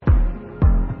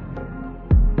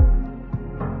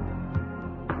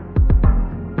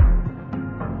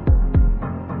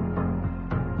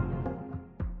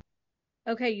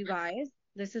Okay, you guys,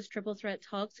 this is Triple Threat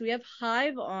Talks. We have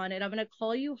Hive on, and I'm going to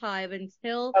call you Hive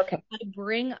until Okay. I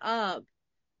bring up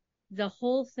the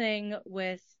whole thing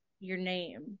with your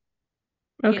name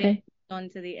getting Okay.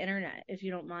 onto the internet, if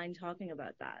you don't mind talking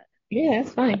about that. Yeah,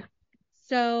 that's fine.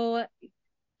 So,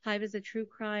 Hive is a true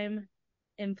crime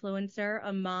influencer,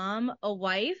 a mom, a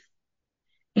wife,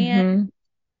 and Hmm.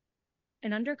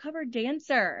 an undercover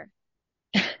dancer.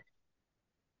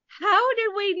 How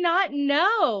did we not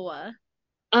know?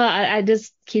 I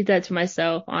just keep that to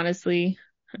myself, honestly.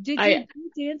 Did I you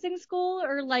do dancing school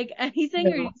or like anything?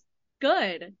 Or you no,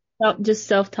 good? just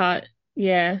self-taught.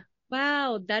 Yeah.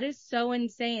 Wow, that is so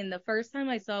insane. The first time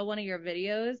I saw one of your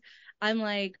videos, I'm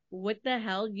like, what the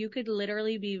hell? You could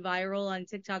literally be viral on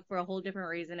TikTok for a whole different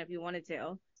reason if you wanted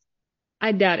to.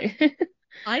 I doubt it.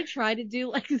 I try to do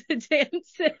like the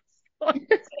dances on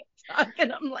TikTok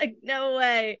and I'm like, no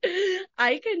way.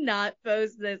 I cannot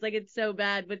post this. Like it's so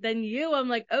bad. But then you, I'm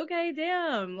like, okay,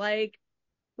 damn. Like,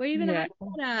 where you been Yeah.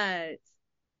 hiding at?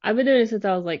 I've been doing it since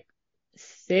I was like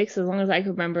 6, as long as I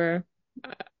can remember.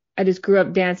 I I just grew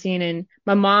up dancing, and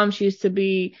my mom, she used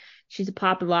to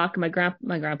pop and lock, and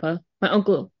my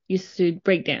uncle used to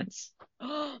break dance.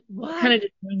 Kind What? of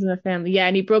just runs in the family. Yeah,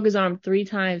 and he broke his arm 3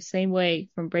 times, same way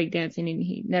from break dancing, and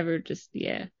he never just,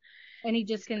 yeah, And he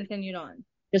just continued on.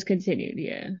 just continued.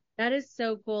 Yeah. That is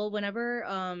so cool. Whenever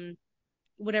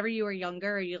you were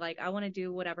younger, are you like, I want to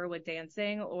do whatever with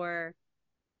dancing, or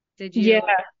did Yeah, you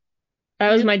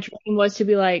that was really? my dream, was to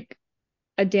be like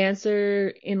a dancer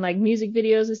in like music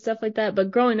videos and stuff like that.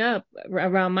 But growing up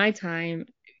around my time,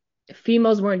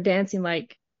 females weren't dancing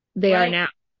like they are Right. now.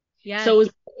 So Yes.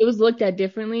 it was looked at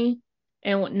differently.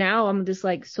 And now I'm just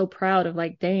like so proud of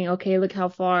like, dang, okay, look how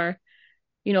far,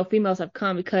 females have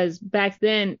come, because back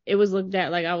then it was looked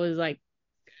at like I was like,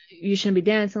 you shouldn't be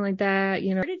dancing like that.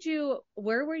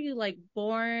 Where were you like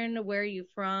born? Where are you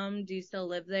from? Do you still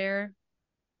live there?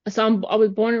 So I was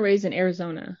born and raised in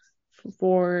Arizona.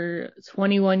 For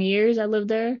 21 years I lived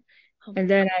there. Oh my And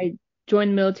God. then I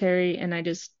joined the military, and I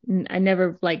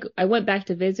never, like, I went back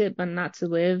to visit, but not to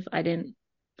live. I didn't,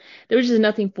 there was just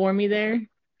nothing for me there.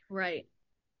 Right.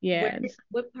 Where, Yeah.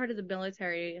 what part of the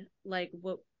military? Like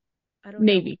what? I don't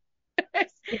know. Navy.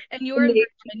 And you were in Navy.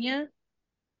 Virginia?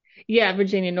 Yeah,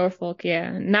 Virginia, Norfolk.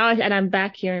 Yeah. And I'm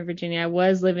back here in Virginia. I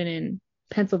was living in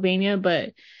Pennsylvania,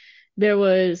 but there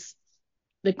was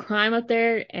the crime up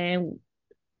there, and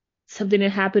something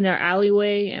had happened in our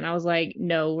alleyway, and I was like,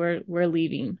 no, we're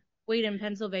leaving. Wait, in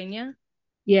Pennsylvania?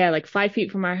 Yeah, like 5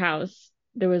 feet from our house,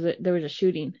 there was a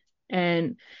shooting,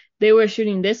 and they were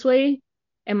shooting this way,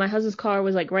 and my husband's car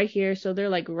was like right here, so they're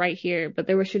like right here, but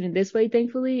they were shooting this way.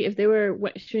 Thankfully, if they were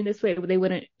shooting this way,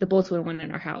 the bullets would have went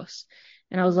in our house.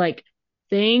 And I was like,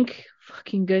 thank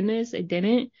fucking goodness it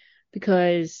didn't,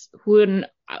 because who wouldn't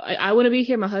I wouldn't be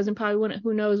here. My husband probably wouldn't.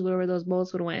 Who knows where those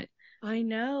bullets would have went. I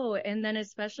know. And then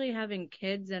especially having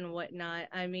kids and whatnot.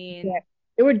 I Yeah. mean,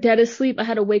 They were dead asleep. I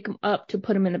had to wake them up to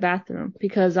put them in the bathroom,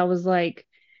 because I was like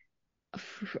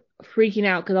freaking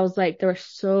out, because I was like, they were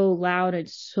so loud and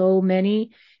so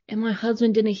many. And my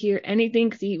husband didn't hear anything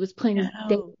because he was playing his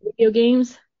no. video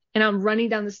games. And I'm running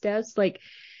down the steps, like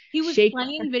He was shaking.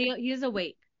 playing video. He was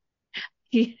awake.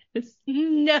 He just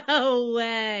No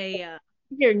way.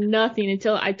 hear nothing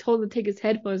until I told him to take his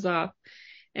headphones off.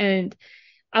 And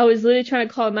I was literally trying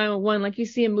to call 911 like you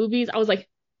see in movies. I was like,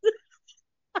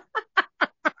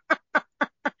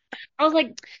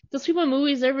 those people in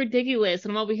movies, they're ridiculous.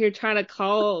 And I'm over here trying to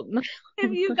call.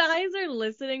 If you guys are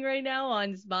listening right now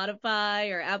on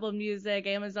Spotify or Apple Music,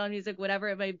 Amazon Music, whatever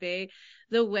it might be,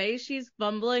 the way she's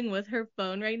fumbling with her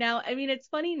phone right now, I mean, it's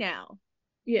funny now,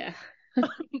 Yeah.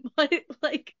 but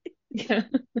like, Yeah.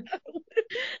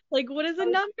 like, what is the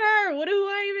number? What do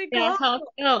I even Yeah, call? that's how I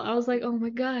felt. I was like, oh my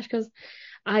gosh, because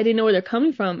I didn't know where they're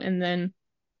coming from. And then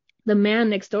the man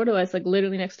next door to us, like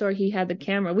literally next door, he had the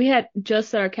camera. We had just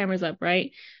set our cameras up,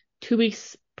 right? 2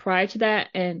 weeks prior to that,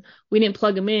 and we didn't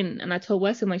plug them in. And I told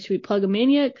Wes, I'm like, should we plug them in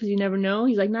yet? Because you never know.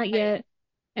 He's like, not Right. yet.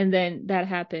 And then that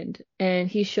happened. And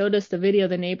he showed us the video of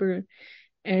the neighbor,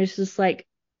 and it's just like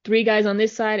 3 guys on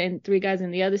this side and 3 guys on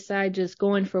the other side just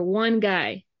going for one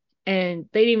guy. And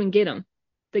they didn't even get him.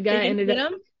 The They guy didn't ended get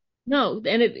up, him? no, he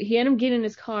ended up getting in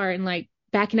his car and like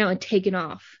backing out and taking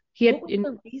off. He What had was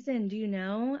the reason? Do you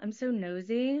know? I'm so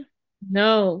nosy.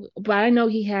 No, but I know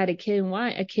he had a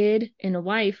kid and a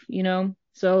wife.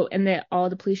 So, and that all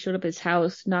the police showed up at his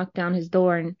house, knocked down his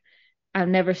door, and I've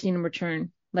never seen him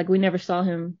return. Like, we never saw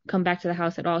him come back to the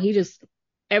house at all.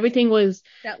 Everything was,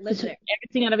 That they lived took there.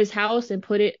 everything out of his house and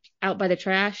put it out by the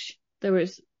trash. They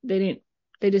didn't,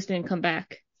 they just didn't come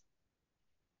back.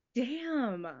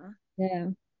 Damn. Yeah.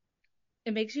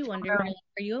 It makes you wonder, you're like,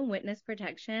 are you in witness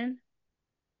protection?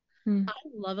 Hmm. I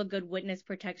love a good witness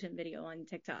protection video on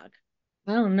TikTok.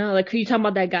 I don't know. Like, could you talk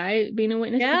about that guy being a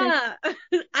witness protection? Yeah.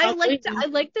 I believe I him.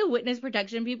 like the witness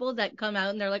protection people that come out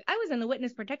and they're like, I was in the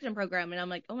witness protection program. And I'm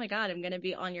like, oh my God, I'm gonna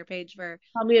be on your page for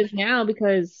Probably is now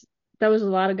because that was a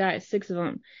lot of guys, 6 of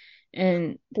them,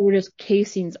 and there were just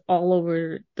casings all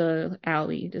over the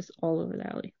alley, just all over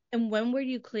the alley. and when were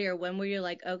you clear? When were you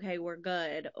like, okay, we're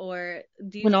good? Or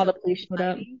do you When all still the police showed have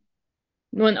up, anxiety?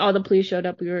 when all the police showed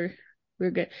up, we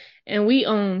were good, and we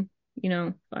own,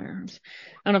 firearms.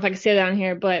 I don't know if I can say that on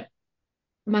here, but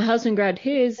my husband grabbed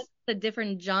his. That's a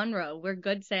different genre. We're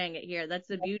good saying it here. That's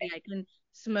the beauty. I can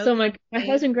So smoke my vape.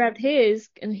 husband grabbed his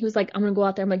and he was like, I'm gonna go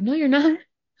out there. I'm like, no, you're not.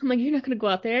 I'm like, you're not gonna go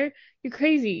out there. You're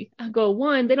crazy. I go,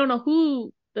 one, they don't know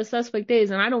who the suspect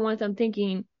is, and I don't want them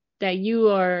thinking that you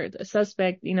are the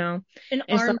suspect, An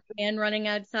and so armed man running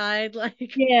outside, like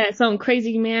yeah, some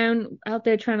crazy man out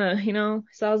there trying to.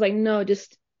 So I was like, no,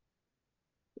 just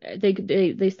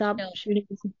they stopped no. shooting,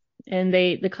 and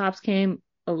the cops came,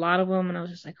 a lot of them, and I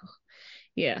was just like, oh,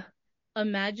 yeah,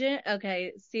 Imagine,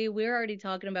 okay, see, we're already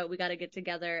talking about we got to get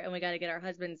together and we got to get our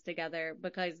husbands together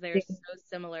because they're yeah, so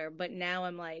similar. But now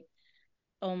I'm like,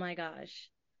 oh my gosh,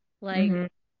 like hmm,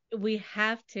 we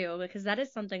have to because that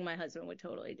is something my husband would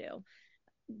totally do.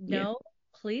 yeah, No,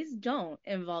 please don't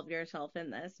involve yourself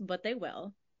in this, but they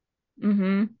will.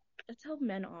 hmm, That's how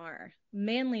men are,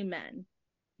 manly men,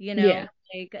 yeah,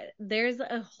 like there's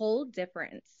a whole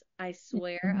difference. I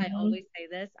swear, I hmm, always say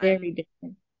this. very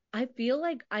different. I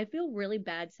feel really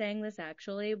bad saying this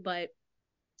actually, but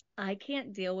I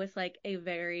can't deal with like a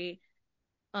very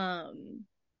um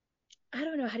I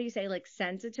don't know how do you say like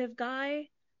sensitive guy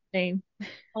Same.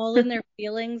 all in their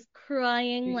feelings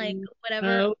crying like Mm,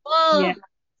 whatever. oh, yeah. Oh,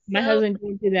 My so husband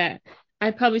didn't do that.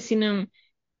 I've probably seen him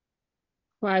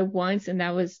cry once, and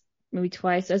that was maybe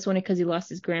twice. That's only because he lost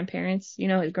his grandparents,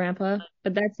 his grandpa.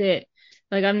 But that's it.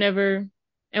 Like I've never,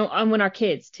 and when our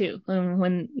kids too,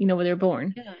 when they're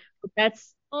born. yeah. But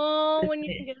that's When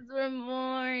your it. kids were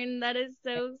born, that is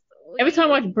so Every time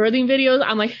sweet. I watch birthing videos,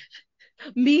 I'm like,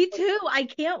 Me too. I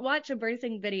can't watch a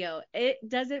birthing video. It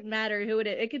doesn't matter who it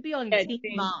is. It could be on yeah, Teen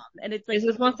same. Mom, and it's It's like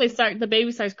just once the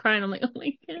baby starts crying, I'm like, oh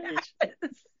my yes, gosh.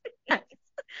 yes.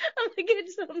 I'm like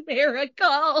it's a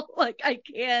miracle. Like I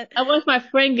can't. I watched my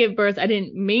friend give birth. I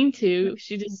didn't mean to.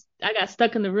 I got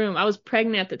stuck in the room. I was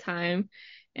pregnant at the time,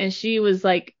 and she was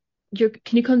like, can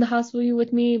you come to the hospital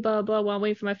with me? Blah, blah, while I'm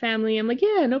waiting for my family. I'm like,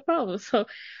 yeah, no problem. So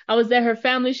I was there. Her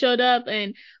family showed up,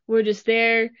 and we're just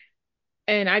there,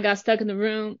 and I got stuck in the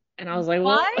room, and I was like,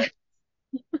 well, Why?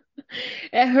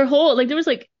 and like, there was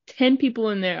like 10 people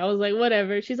in there. I was like,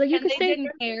 whatever. She's like, you And can they stay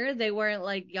didn't here. care. They weren't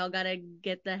like, y'all gotta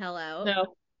get the hell out.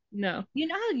 No, no. You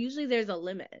know how usually there's a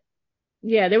limit.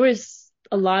 Yeah, there was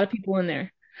a lot of people in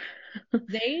there.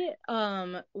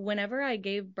 Whenever I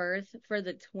gave birth for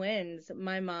the twins,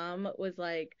 my mom was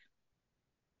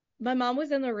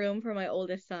in the room for my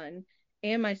oldest son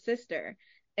and my sister.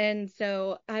 And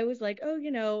so I was like,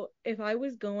 oh, if I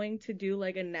was going to do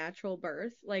like a natural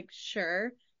birth, like,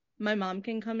 sure, my mom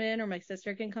can come in or my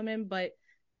sister can come in, but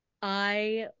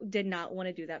I did not want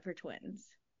to do that for twins.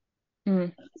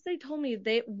 Mm, They told me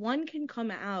one can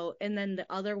come out and then the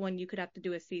other one you could have to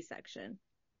do a C-section.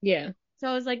 yeah, So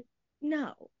I was like,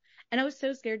 no. And I was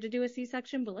so scared to do a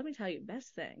C-section, but let me tell you,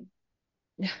 best thing.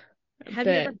 I Have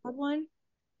you ever bet. had one?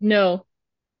 No.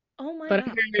 Oh my But I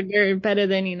God. heard they're better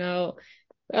than, the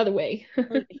other way.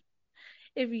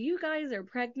 If you guys are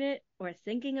pregnant or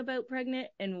thinking about pregnant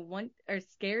and are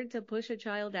scared to push a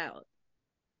child out,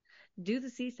 do the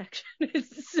C-section.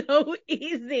 It's so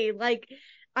easy. Like,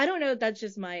 I don't know if that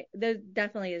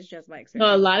definitely is just my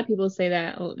No, a experience. lot of people say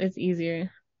that. Oh, it's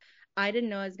easier. I didn't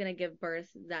know I was gonna give birth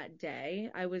that day.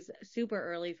 I was super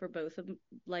early for both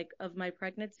of my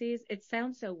pregnancies. It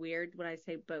sounds so weird when I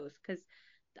say both because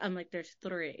I'm like there's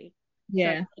three. So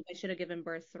I Yeah. feel like I should have given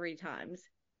birth three times.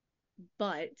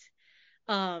 But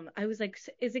I was like,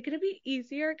 is it gonna be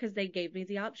easier? Because they gave me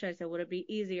the option. I said, would it be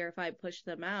easier if I pushed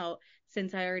them out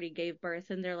since I already gave birth?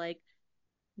 And they're like,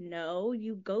 no,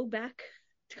 you go back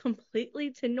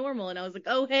completely to normal. And I was like,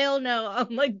 oh hell no.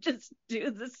 I'm like, just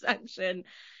do the section.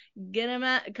 Get him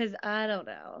at because I don't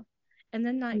know. And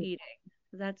then not eating.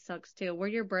 That sucks too. Were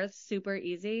your births super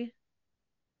easy?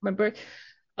 My birth.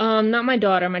 Not my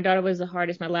daughter. My daughter was the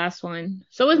hardest, my last one.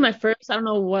 So was Oh, my first. I don't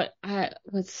know what I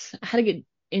had to get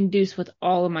induced with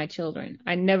all of my children.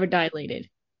 I never dilated.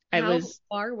 I how was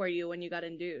far were you when you got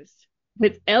induced?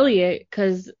 with Elliot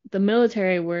because the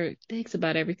military were dicks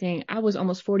about everything. I was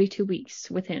almost 42 weeks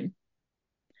with him.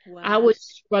 I Wow. was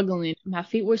struggling. My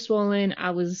feet were swollen.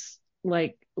 I was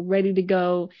like ready to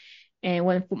go. And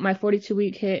when my 42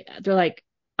 week hit, they're like,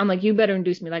 I'm like, you better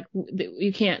induce me. Like,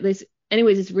 you can't. This,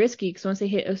 anyways, it's risky because once they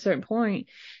hit a certain point,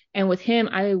 and with him,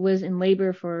 I was in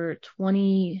labor for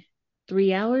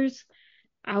 23 hours.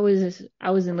 I was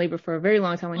in labor for a very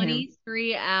long time with him.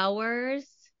 23 hours.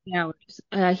 Hours.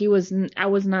 I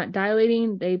was not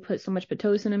dilating. They put so much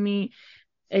pitocin in me.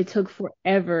 It took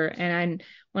forever, and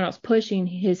when I was pushing,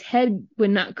 his head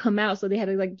would not come out, so they had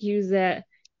to like use that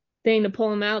thing to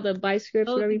pull him out, the biceps,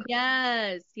 Oh, whatever you call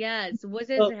yes, yes. Was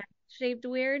his it. head shaped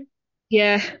weird?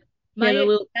 Yeah, yeah, the My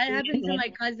little That happened to head. my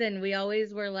cousin. We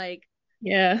always were like,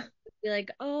 Yeah. be like,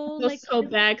 oh, I feel like so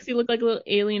bad 'cause he looked like a little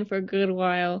alien for a good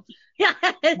while.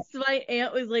 yes. My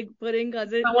aunt was like putting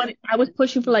cousin. I was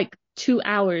pushing for like 2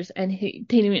 hours and he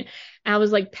didn't even. I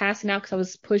was like passing out because I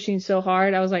was pushing so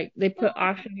hard. I was like, they put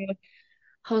oxygen.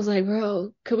 I was like,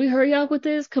 bro, could we hurry up with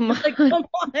this? Come Like, on. come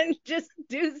on, just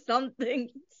do something.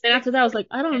 And after that, I was like,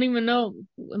 I don't even know.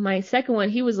 My second one,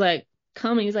 he was like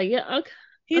coming. He's like, yeah, okay.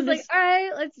 He's I'm like, just all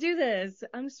right, let's do this.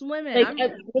 I'm swimming. like, I'm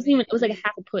it wasn't even. It was like a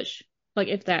half a push, like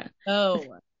if that. oh,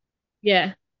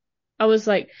 Yeah, I was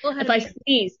like, still had if to I be.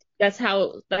 sneezed, that's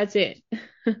how. That's it.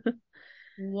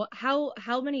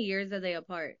 How many years are they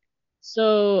apart?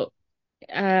 So,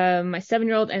 my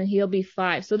 7-year-old and he'll be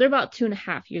 5, so they're about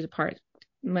 2.5 years apart.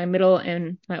 My middle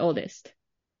and my oldest.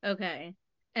 Okay,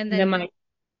 and And then then my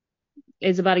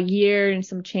is about a year and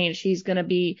some change. He's gonna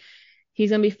be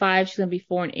 5. She's gonna be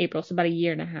 4 in April, so about a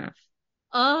year and a half.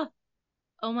 oh,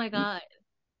 oh my God.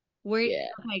 Where, Yeah.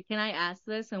 okay, can I ask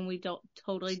this? And we don't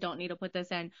need to put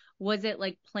this in. Was it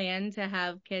like planned to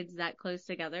have kids that close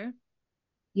together?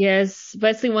 Yes,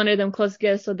 Wesley wanted them close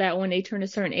together so that when they turn a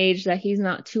certain age, that he's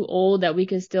not too old, that we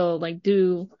can still like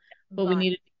do what we But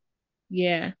need to.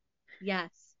 Yeah. yes,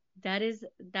 that is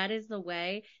the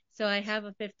way. So I have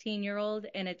a 15-year-old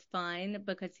and it's fine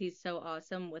because he's so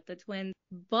awesome with the twins.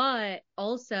 But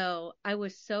also, I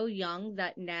was so young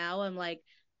that now I'm like,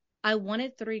 I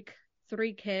wanted three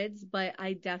kids, but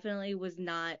I definitely was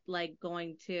not like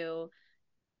going to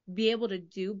be able to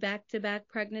do back-to-back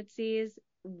pregnancies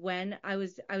when I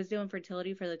was doing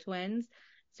fertility for the twins.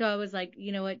 So I was like,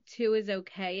 you know what, two is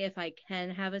okay if I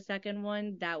can have a second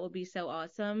one. That would be so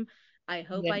awesome. I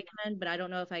hope Yeah. I can, but I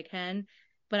don't know if I can.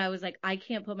 But I was like, I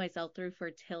can't put myself through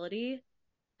fertility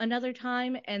another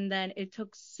time. And then it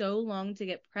took so long to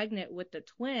get pregnant with the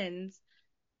twins.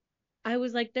 I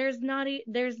was like, there's not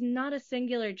a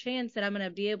singular chance that I'm gonna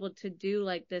be able to do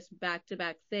like this back to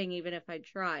back thing, even if I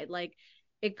tried. Like,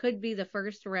 it could be the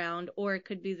first round, or it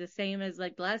could be the same as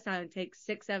like the last time. It takes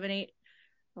 6, 7, 8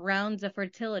 rounds of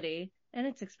fertility, and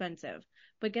it's expensive.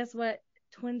 But guess what?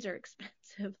 Twins are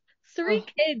expensive. Three Oh,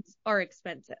 kids are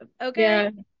expensive. Okay, yeah.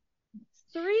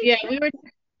 three Yeah, kids.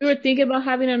 we were thinking about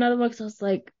having another one because I was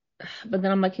like, but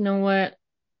then I'm like, you know what?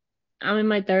 I'm in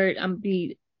my third. I'm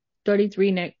be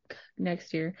 33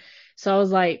 next year. So I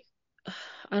was like,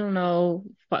 I don't know.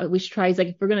 We should try. He's like,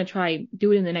 if we're gonna try,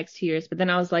 do it in the next 2 years. But then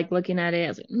I was like looking at it. I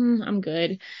was like, I'm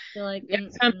good. They're like,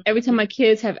 Every time my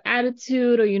kids have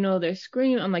attitude or they're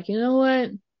screaming, I'm like, you know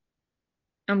what?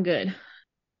 I'm good.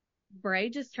 Bray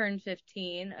just turned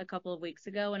 15 a couple of weeks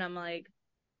ago, and I'm like,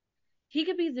 he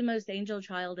could be the most angel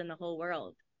child in the whole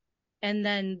world. And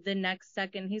then the next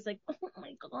second, he's like, "Oh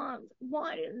my God,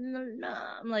 why?"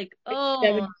 I'm like, "Oh,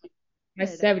 Seven, my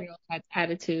good." 7-year-old has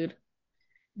attitude.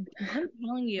 I'm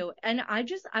telling you. And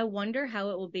I wonder how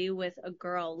it will be with a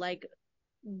girl. Like,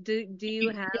 do you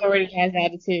have He already has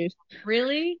attitude.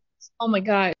 really? Oh my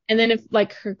God. And then if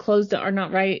like her clothes are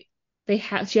not right,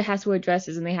 she has to wear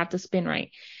dresses and they have to spin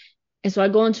right. And so I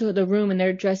go into the room and there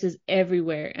are dresses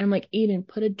everywhere. And I'm like, Eden,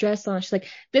 put a dress on. She's like,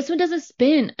 this one doesn't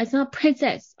spin. It's not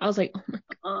princess. I was like, oh my.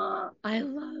 Oh, I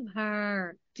love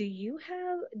her. Do you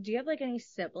have like any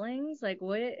siblings? Like,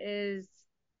 what is?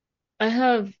 I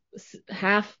have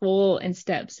half full and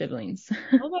step siblings.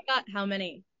 Oh my God, how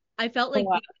many? I felt A like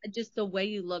lot. just the way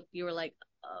you looked, you were like,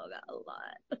 oh, got a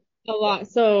lot. A lot.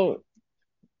 So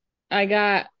I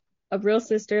got a real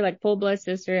sister, like full blood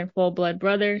sister and full blood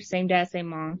brother, same dad, same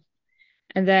mom.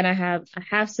 And then I have a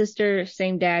half sister,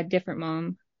 same dad, different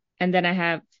mom. And then I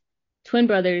have twin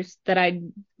brothers that I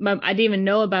didn't even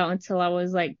know about until I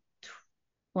was like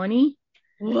 20.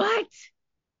 What?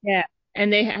 Yeah.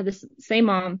 And they had the same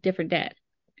mom, different dad.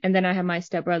 And then I have my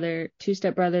stepbrother, two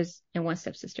stepbrothers, and one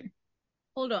stepsister.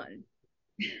 Hold on.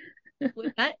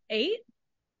 Was that 8,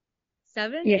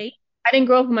 7, Yeah. 8? I didn't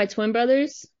grow up with my twin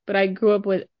brothers, but I grew up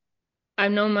with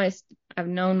I've known my I've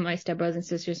known my stepbrothers and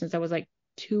sisters since I was like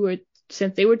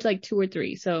since they were like 2 or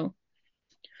 3. So, So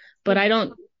but I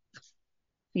don't.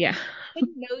 Yeah. I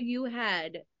didn't know you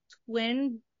had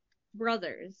twin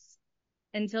brothers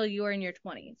until you were in your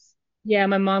 20s. Yeah,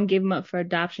 my mom gave him up for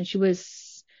adoption. I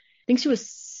think she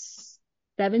was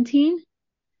 17.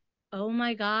 Oh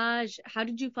my gosh. How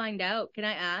did you find out? Can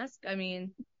I ask? I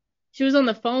mean, She was on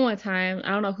the phone one time. I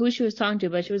don't know who she was talking to,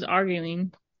 but she was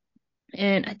arguing.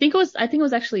 And I think it was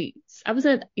actually, I was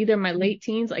at either my late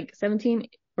teens, like 17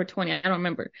 or 20. I don't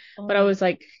remember. oh But I my, was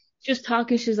like, just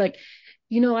talking. She's like,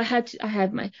 I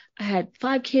had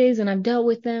 5 kids and I've dealt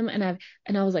with them. And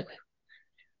I was like,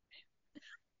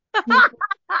 and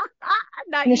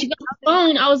not then you she got the telling me.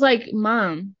 phone. I was like,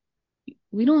 Mom,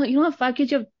 you don't have 5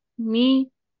 kids. You have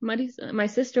me, my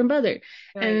sister and brother.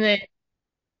 And Right. then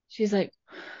she's like,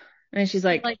 and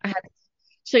Like,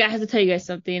 she's like, I have to tell you guys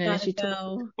something. And then gotta she told,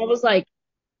 go. I was like,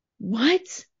 what?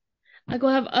 I go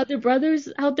have other brothers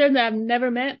out there that I've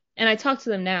never met, and I talk to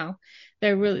them now.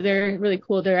 They're really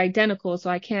cool. They're identical, so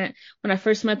I can't. When I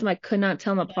first met them, I could not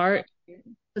tell them apart.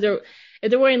 They're if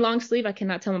they're wearing long sleeve, I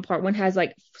cannot tell them apart. One has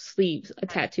like sleeves,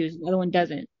 tattoos. The other one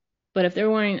doesn't. But if they're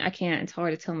wearing, I can't. It's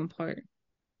hard to tell them apart.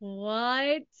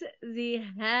 What the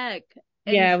heck?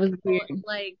 And Yeah, it was so, weird.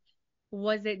 like,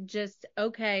 was it just,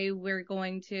 okay, we're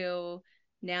going to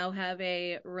now have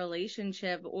a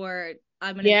relationship, or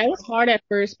I'm gonna Yeah, it tell was hard at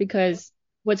first because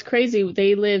what's crazy,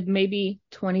 they lived maybe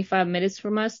 25 minutes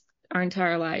from us our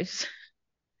entire lives.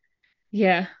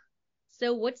 Yeah.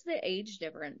 so what's the age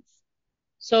difference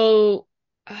So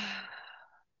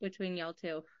between y'all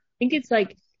two? think it's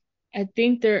like I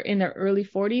think they're in their early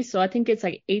 40s, so I think it's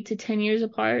like 8 to 10 years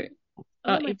apart.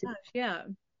 Oh my Eight to gosh, yeah.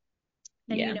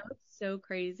 And you yeah, know what's so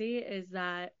crazy is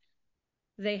that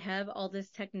they have all this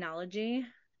technology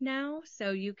now.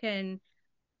 So you can,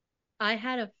 I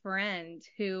had a friend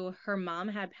who her mom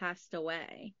had passed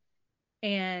away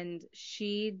and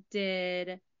she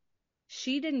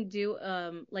didn't do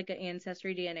like an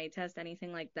ancestry DNA test,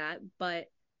 anything like that, but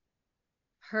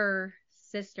her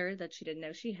sister that she didn't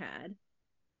know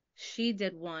she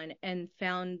did one and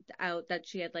found out that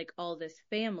she had like all this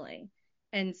family.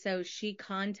 And so she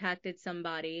contacted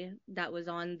somebody that was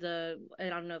on I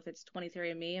don't know if it's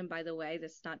 23andMe. And by the way,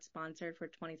 this is not sponsored for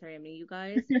 23andMe, you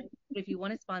guys. If you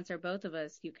want to sponsor both of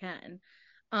us, you can.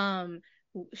 Um,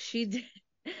 she did,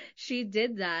 she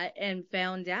did that and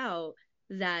found out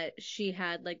that she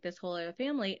had like this whole other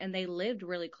family and they lived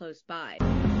really close by.